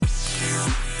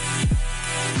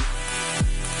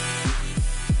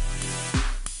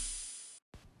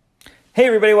Hey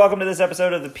everybody, welcome to this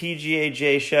episode of the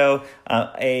PGAJ Show.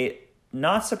 A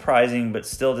not surprising but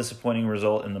still disappointing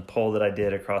result in the poll that I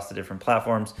did across the different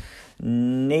platforms.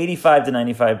 85 to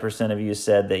 95% of you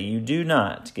said that you do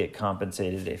not get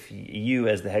compensated if you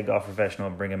as the head golf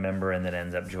professional bring a member in that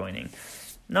ends up joining.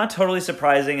 Not totally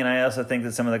surprising, and I also think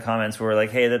that some of the comments were like,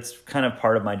 hey, that's kind of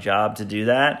part of my job to do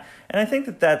that. And I think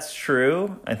that that's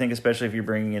true. I think especially if you're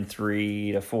bringing in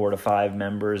 3 to 4 to 5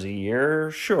 members a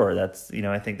year, sure, that's,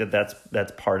 I think that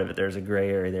that's part of it. There's a gray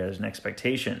area there. There's an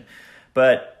expectation.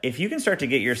 But if you can start to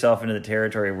get yourself into the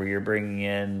territory where you're bringing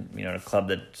in, a club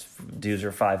that dues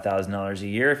are $5,000 a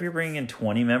year, if you're bringing in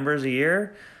 20 members a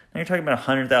year, now you're talking about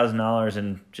 $100,000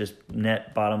 in just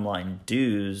net bottom line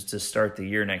dues to start the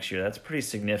year next year. That's pretty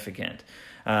significant.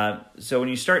 So when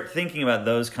you start thinking about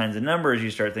those kinds of numbers, you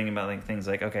start thinking about things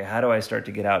like, okay, how do I start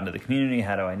to get out into the community?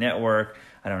 How do I network?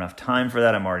 I don't have time for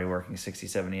that. I'm already working 60,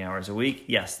 70 hours a week.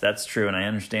 Yes, that's true, and I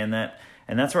understand that.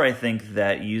 And that's where I think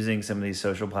that using some of these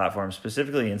social platforms,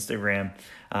 specifically Instagram,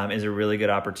 is a really good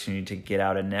opportunity to get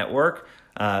out and network,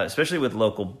 especially with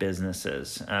local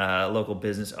businesses, local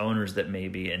business owners that may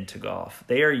be into golf.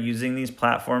 They are using these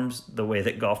platforms the way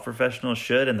that golf professionals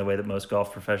should, and the way that most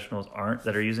golf professionals aren't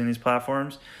that are using these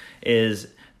platforms is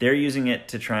they're using it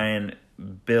to try and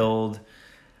build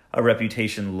a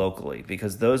reputation locally,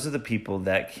 because those are the people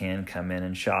that can come in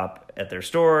and shop at their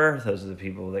store. Those are the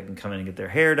people that can come in and get their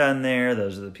hair done there.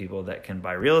 Those are the people that can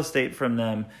buy real estate from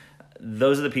them.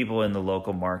 Those are the people in the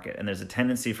local market. And there's a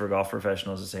tendency for golf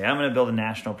professionals to say, I'm going to build a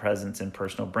national presence and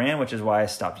personal brand, which is why I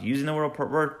stopped using the word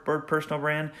personal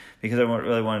brand, because I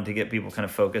really wanted to get people kind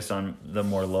of focused on the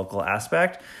more local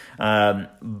aspect. But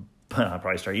I'll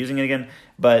probably start using it again.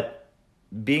 But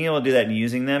being able to do that and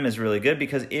using them is really good,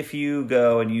 because if you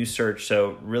go and you search,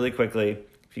 so really quickly,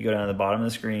 if you go down to the bottom of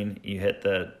the screen, you hit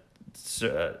the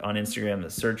on Instagram, the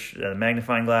search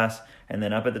magnifying glass, and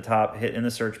then up at the top, hit in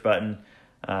the search button,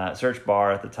 search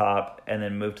bar at the top, and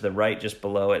then move to the right just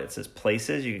below it. It says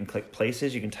places. You can click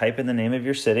places. You can type in the name of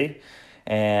your city,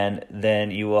 and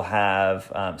then you will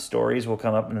have stories will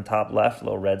come up in the top left, a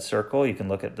little red circle. You can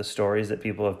look at the stories that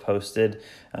people have posted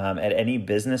at any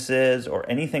businesses or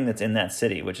anything that's in that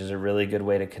city, which is a really good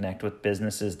way to connect with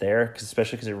businesses there,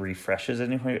 especially because it refreshes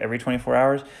every 24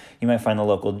 hours. You might find the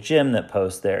local gym that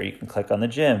posts there. You can click on the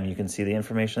gym. You can see the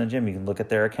information on the gym. You can look at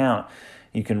their account.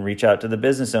 You can reach out to the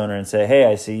business owner and say, hey,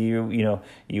 I see you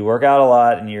work out a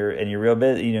lot and you're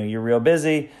real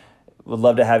busy. Would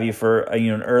love to have you for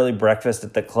an early breakfast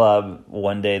at the club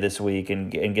one day this week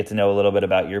and get to know a little bit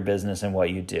about your business and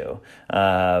what you do.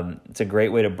 It's a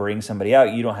great way to bring somebody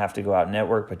out. You don't have to go out and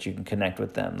network, but you can connect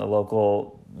with them. The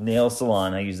local nail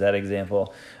salon, I use that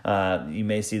example. You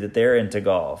may see that they're into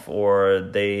golf, or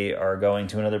they are going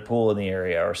to another pool in the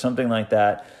area or something like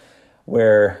that,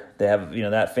 where they have,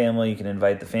 that family. You can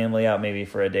invite the family out maybe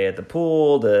for a day at the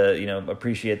pool to,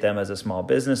 appreciate them as a small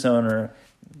business owner.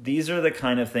 These are the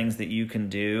kind of things that you can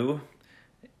do,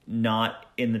 not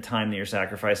in the time that you're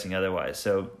sacrificing otherwise.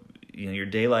 So, your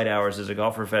daylight hours as a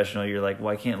golf professional, you're like, well,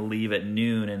 I can't leave at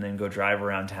noon and then go drive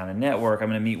around town and network. I'm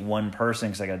going to meet one person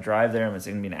because I got to drive there. It's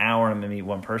going to be an hour. I'm going to meet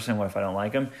one person. What if I don't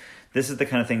like them? This is the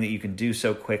kind of thing that you can do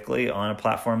so quickly on a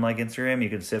platform like Instagram. You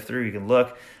can sift through, you can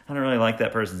look. I don't really like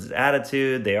that person's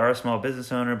attitude. They are a small business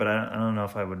owner, but I don't know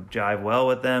if I would jive well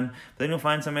with them. But then you'll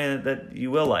find somebody that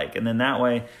you will like. And then that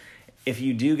way, if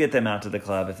you do get them out to the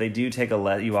club, if they do take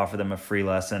you offer them a free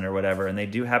lesson or whatever, and they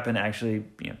do happen to actually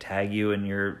tag you in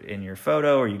your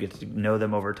photo, or you get to know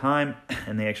them over time,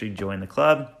 and they actually join the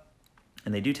club,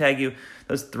 and they do tag you,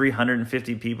 those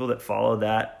 350 people that follow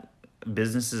that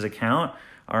business's account,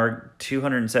 are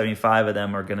 275 of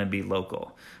them are going to be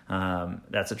local.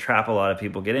 That's a trap a lot of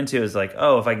people get into, is like,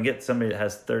 oh, if I can get somebody that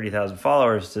has 30,000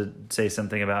 followers to say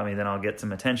something about me, then I'll get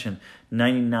some attention.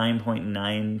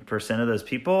 99.9% of those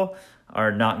people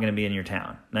are not going to be in your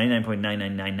town.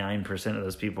 99.9999% of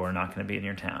those people are not going to be in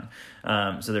your town.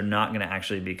 So they're not going to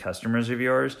actually be customers of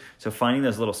yours. So finding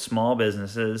those little small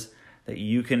businesses that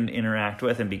you can interact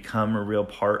with and become a real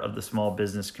part of the small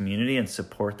business community and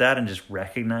support that and just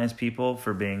recognize people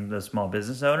for being the small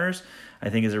business owners,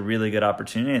 I think is a really good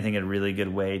opportunity. I think a really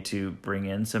good way to bring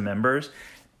in some members.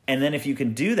 And then if you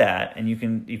can do that, and you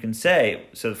can say,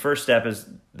 so the first step is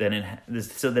then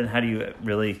how do you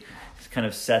really kind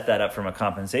of set that up from a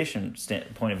compensation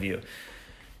point of view?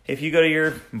 If you go to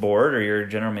your board or your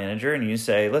general manager and you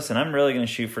say, listen, I'm really going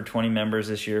to shoot for 20 members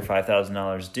this year,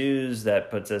 $5,000 dues,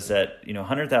 that puts us at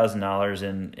 $100,000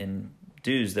 in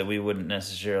dues that we wouldn't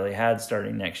necessarily had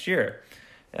starting next year.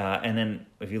 And then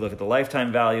if you look at the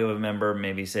lifetime value of a member,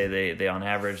 maybe say they on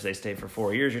average, they stay for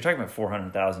 4 years, you're talking about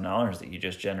 $400,000 that you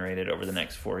just generated over the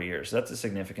next 4 years. So that's a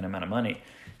significant amount of money.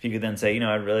 If you could then say,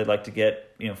 I'd really like to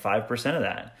get, 5% of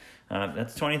that,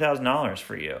 that's $20,000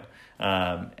 for you.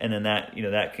 And then that,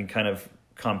 that can kind of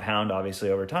compound obviously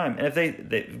over time. And if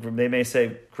they may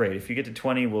say, great, if you get to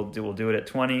 20, we'll do it at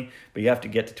 20, but you have to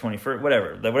get to 20 for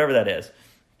whatever that is.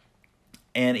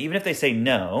 And even if they say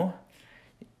no,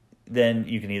 then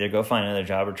you can either go find another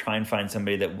job or try and find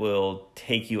somebody that will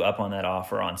take you up on that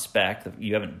offer on spec.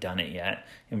 You haven't done it yet,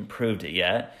 improved it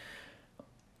yet.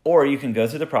 Or you can go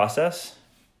through the process,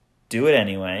 do it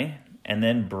anyway, and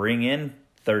then bring in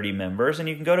 30 members, and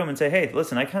you can go to them and say, hey,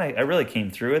 listen, I really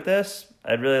came through with this.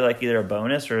 I'd really like either a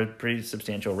bonus or a pretty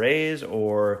substantial raise,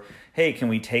 or, hey, can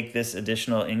we take this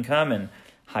additional income and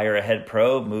hire a head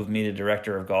pro, move me to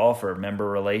director of golf or member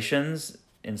relations,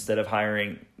 instead of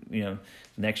hiring,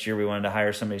 next year we wanted to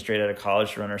hire somebody straight out of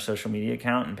college to run our social media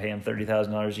account and pay them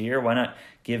 $30,000 a year. Why not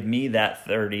give me that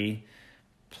 30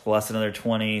 plus another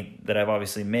 20 that I've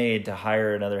obviously made to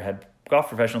hire another head golf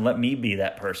professional? Let me be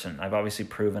that person. I've obviously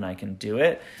proven I can do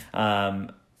it.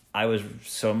 I was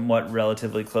somewhat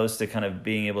relatively close to kind of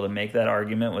being able to make that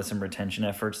argument with some retention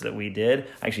efforts that we did.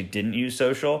 I actually didn't use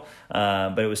social,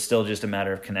 but it was still just a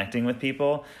matter of connecting with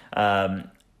people.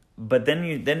 But then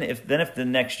if the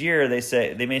next year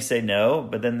they may say no,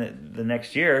 but then the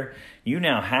next year you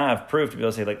now have proof to be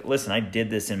able to say, like, listen, I did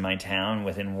this in my town.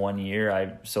 Within 1 year,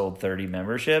 I sold 30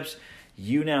 memberships.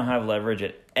 You now have leverage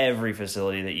at every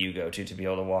facility that you go to be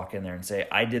able to walk in there and say,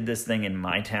 I did this thing in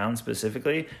my town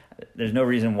specifically. There's no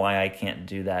reason why I can't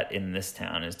do that in this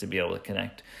town, is to be able to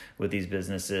connect with these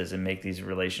businesses and make these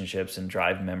relationships and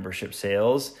drive membership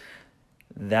sales.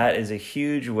 That is a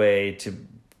huge way to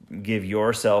give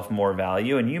yourself more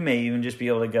value. And you may even just be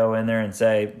able to go in there and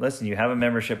say, listen, you have a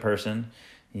membership person,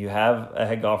 you have a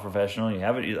head golf professional, you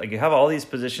have all these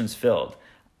positions filled.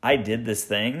 I did this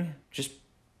thing, just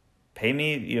pay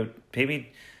me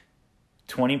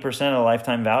 20% of the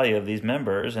lifetime value of these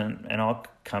members, and I'll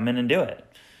come in and do it.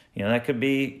 That could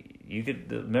be,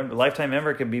 lifetime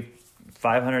member could be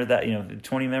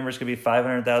 20 members could be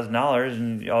 $500,000,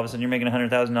 and all of a sudden you're making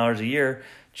 $100,000 a year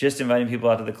just inviting people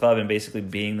out to the club and basically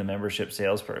being the membership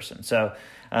salesperson. So,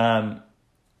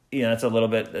 that's a little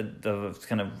bit of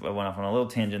kind of, I went off on a little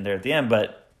tangent there at the end,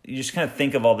 but you just kind of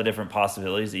think of all the different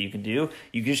possibilities that you can do.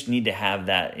 You just need to have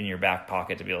that in your back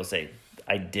pocket to be able to say,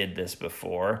 I did this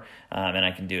before, and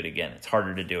I can do it again. It's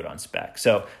harder to do it on spec.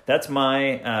 So that's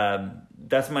my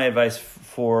advice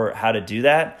for how to do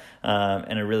that,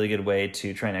 and a really good way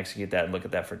to try and execute that and look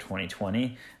at that for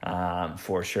 2020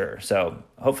 for sure. So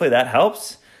hopefully that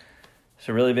helps. It's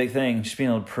a really big thing, just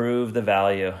being able to prove the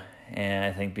value. And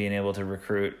I think being able to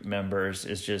recruit members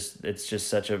it's just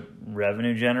such a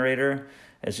revenue generator.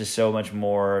 It's just so much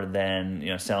more than,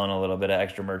 selling a little bit of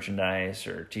extra merchandise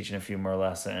or teaching a few more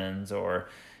lessons or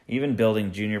even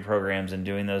building junior programs and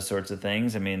doing those sorts of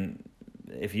things. I mean,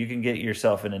 if you can get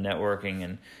yourself into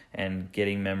networking and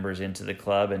getting members into the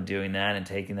club and doing that and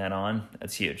taking that on,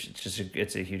 that's huge.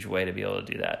 It's a huge way to be able to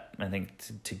do that. I think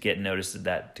to get noticed at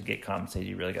that, to get compensated,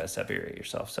 you really got to separate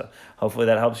yourself. So hopefully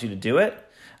that helps you to do it.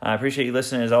 I appreciate you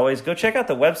listening as always. Go check out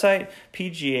the website,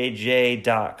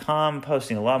 pgaj.com,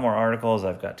 posting a lot more articles.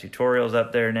 I've got tutorials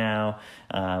up there now.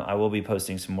 I will be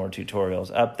posting some more tutorials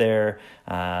up there.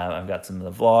 I've got some of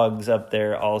the vlogs up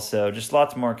there also. Just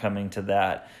lots more coming to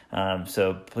that.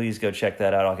 So please go check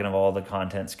that out. I'll have all the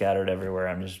content scattered everywhere.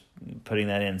 I'm just putting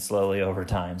that in slowly over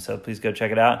time. So please go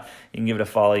check it out. You can give it a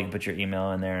follow. You can put your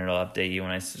email in there and it'll update you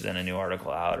when I send a new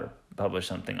article out or publish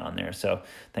something on there. So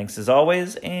thanks as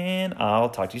always, and I'll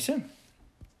talk to you soon.